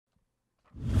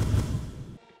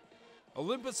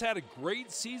Olympus had a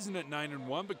great season at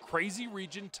 9-1, but crazy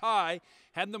region tie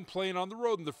had them playing on the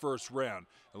road in the first round.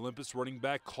 Olympus running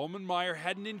back Coleman Meyer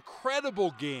had an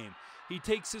incredible game. He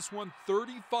takes this one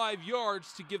 35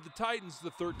 yards to give the Titans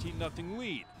the 13-0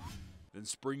 lead. Then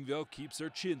Springville keeps their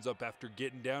chins up after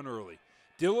getting down early.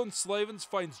 Dylan Slavens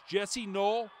finds Jesse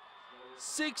Knoll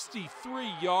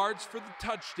 63 yards for the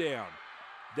touchdown.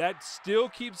 That still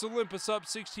keeps Olympus up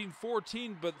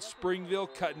 16-14, but Springville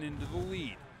cutting into the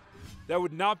lead. That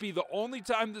would not be the only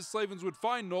time the Slavens would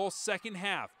find Knoll second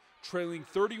half, trailing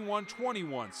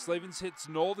 31-21. Slavens hits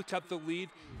Knoll to cut the lead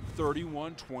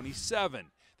 31-27.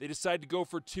 They decide to go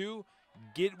for two,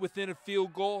 get within a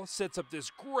field goal, sets up this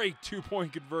great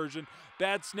two-point conversion.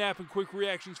 Bad snap and quick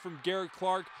reactions from Garrett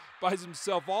Clark, buys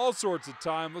himself all sorts of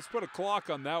time. Let's put a clock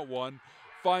on that one.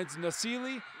 Finds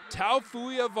Nasili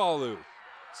Taufuiavalu.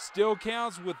 Still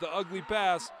counts with the ugly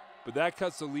pass, but that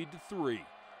cuts the lead to 3.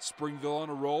 Springville on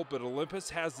a roll, but Olympus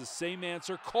has the same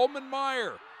answer. Coleman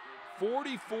Meyer,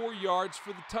 44 yards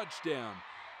for the touchdown.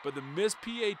 But the missed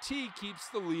PAT keeps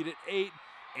the lead at 8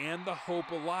 and the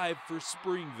hope alive for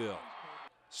Springville.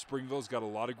 Springville's got a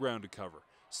lot of ground to cover.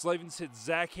 Slavens hit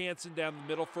Zach Hansen down the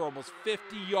middle for almost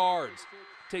 50 yards.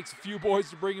 Takes a few boys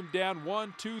to bring him down.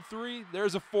 1, 2, 3.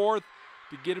 There's a fourth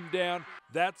to get him down.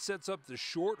 That sets up the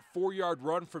short 4-yard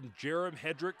run from Jerem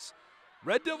Hedricks.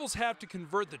 Red Devils have to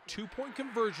convert the two-point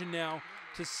conversion now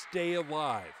to stay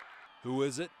alive. Who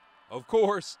is it? Of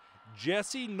course,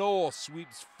 Jesse Knoll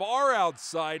sweeps far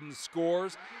outside and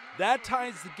scores. That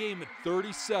ties the game at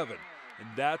 37, and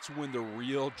that's when the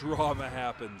real drama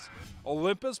happens.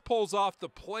 Olympus pulls off the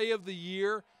play of the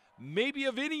year, maybe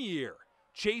of any year.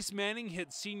 Chase Manning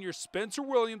hits senior Spencer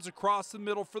Williams across the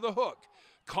middle for the hook.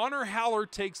 Connor Haller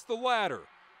takes the ladder.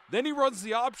 Then he runs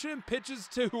the option and pitches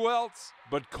to who else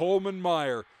but Coleman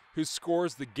Meyer, who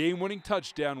scores the game-winning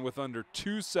touchdown with under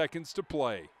 2 seconds to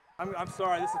play. I'm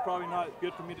sorry, this is probably not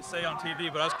good for me to say on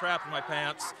TV, but I was crapping my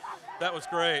pants. That was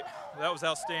great. That was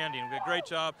outstanding. Great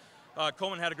job.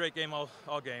 Coleman had a great game all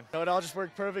game. It all just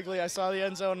worked perfectly. I saw the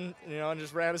end zone, and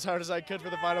just ran as hard as I could for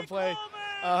the final play.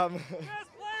 I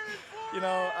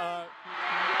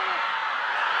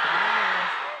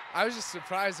was just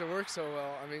surprised it worked so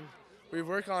well. I mean, we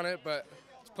work on it, but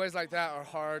plays like that are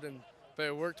hard, but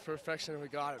it worked to perfection, and we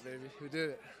got it, baby. We did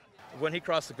it. When he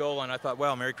crossed the goal line, I thought,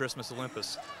 wow, Merry Christmas,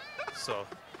 Olympus. So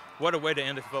what a way to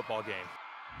end a football game.